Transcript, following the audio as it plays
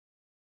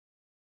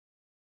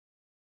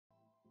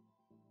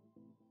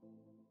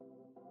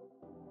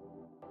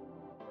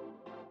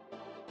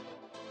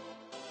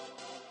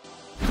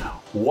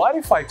What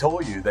if I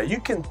told you that you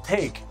can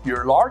take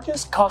your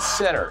largest cost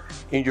center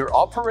in your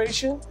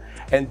operation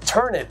and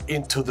turn it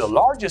into the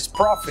largest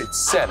profit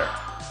center?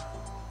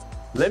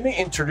 Let me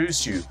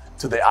introduce you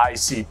to the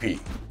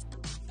iCP.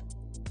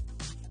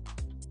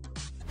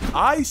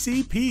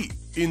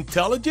 iCP,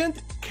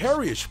 Intelligent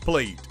Carriage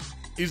Plate,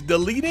 is the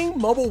leading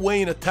mobile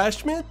weighing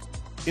attachment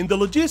in the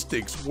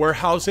logistics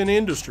warehousing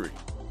industry.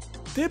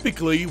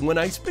 Typically, when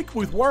I speak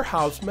with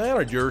warehouse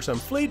managers and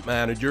fleet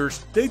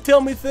managers, they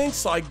tell me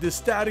things like the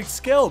static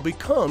scale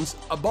becomes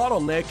a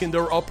bottleneck in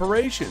their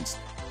operations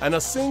and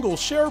a single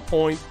share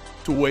point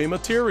to weigh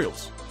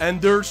materials.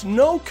 And there's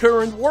no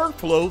current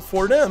workflow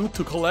for them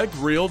to collect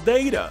real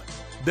data.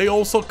 They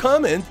also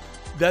comment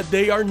that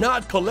they are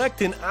not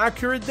collecting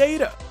accurate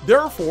data.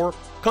 Therefore,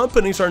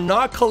 companies are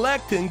not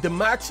collecting the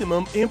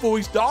maximum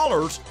invoice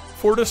dollars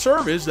for the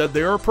service that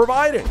they are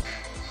providing.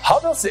 How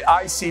does the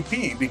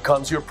iCP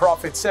becomes your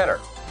profit center?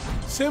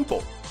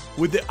 Simple.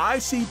 With the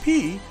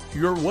iCP,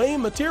 you're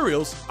weighing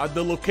materials at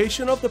the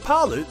location of the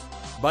pallet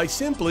by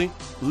simply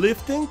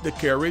lifting the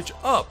carriage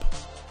up.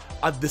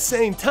 At the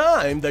same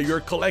time that you're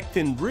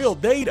collecting real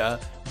data,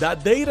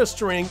 that data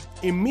string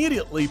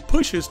immediately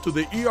pushes to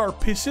the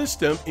ERP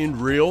system in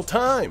real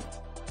time.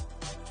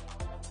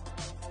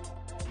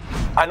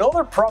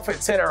 Another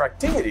profit center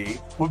activity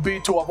would be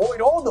to avoid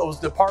all those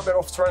Department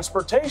of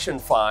Transportation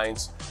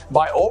fines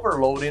by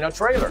overloading a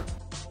trailer.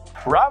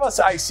 RAVAS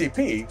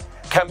iCP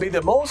can be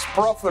the most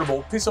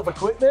profitable piece of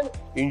equipment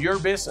in your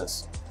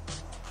business.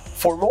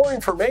 For more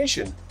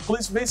information,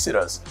 please visit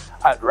us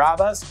at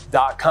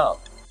ravas.com.